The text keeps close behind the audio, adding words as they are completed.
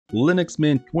Linux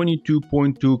Mint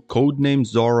 22.2 codename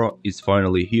Zara is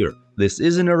finally here. This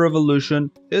isn't a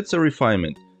revolution, it's a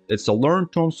refinement. It's a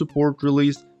long-term support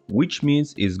release, which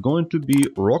means it's going to be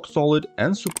rock solid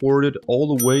and supported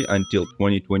all the way until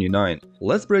 2029.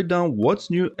 Let's break down what's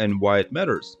new and why it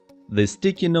matters. The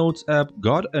Sticky Notes app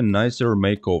got a nicer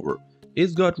makeover.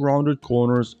 It's got rounded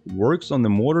corners, works on the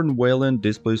modern Wayland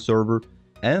display server,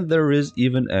 and there is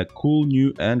even a cool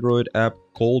new Android app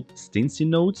called Sticky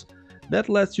Notes that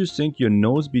lets you sync your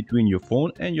notes between your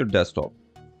phone and your desktop.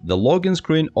 The login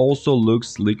screen also looks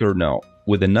slicker now,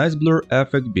 with a nice blur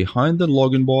effect behind the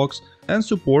login box and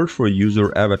support for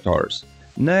user avatars.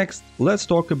 Next, let's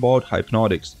talk about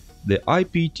Hypnotics, the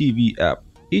IPTV app.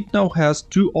 It now has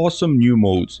two awesome new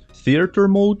modes: Theater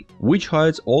mode, which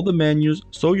hides all the menus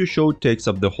so your show takes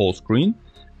up the whole screen,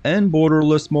 and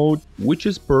Borderless mode, which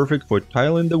is perfect for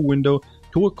tiling the window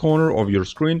to a corner of your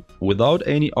screen without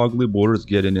any ugly borders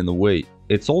getting in the way.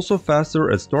 It's also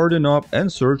faster at starting up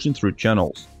and searching through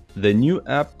channels. The new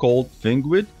app called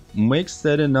Fingwit makes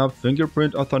setting up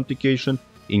fingerprint authentication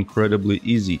incredibly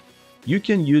easy. You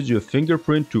can use your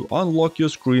fingerprint to unlock your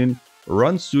screen,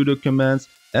 run sudo commands,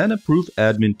 and approve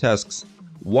admin tasks.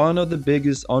 One of the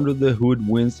biggest under the hood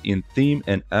wins in theme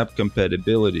and app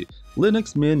compatibility.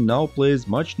 Linux Mint now plays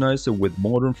much nicer with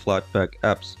modern Flatpak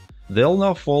apps. They'll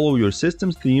now follow your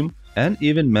system's theme and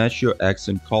even match your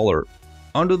accent color.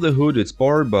 Under the hood, it's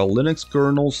powered by Linux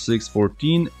kernel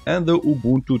 6.14 and the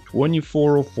Ubuntu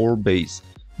 24.04 base,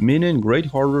 meaning great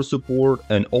hardware support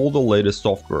and all the latest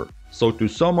software. So to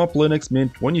sum up Linux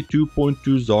Mint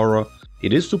 22.2 Zara,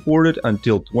 it is supported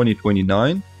until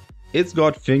 2029. It's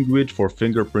got Fingwit for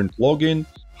fingerprint login,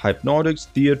 Hypnotics,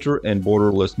 Theater and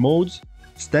Borderless modes,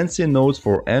 Sticky Notes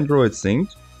for Android sync,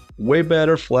 way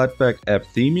better Flatpak app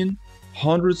theming,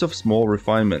 hundreds of small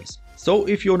refinements. So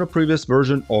if you're on a previous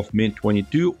version of Mint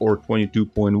 22 or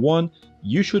 22.1,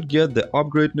 you should get the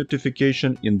upgrade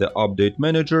notification in the update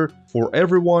manager. For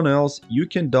everyone else, you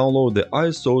can download the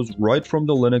ISOs right from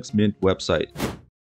the Linux Mint website.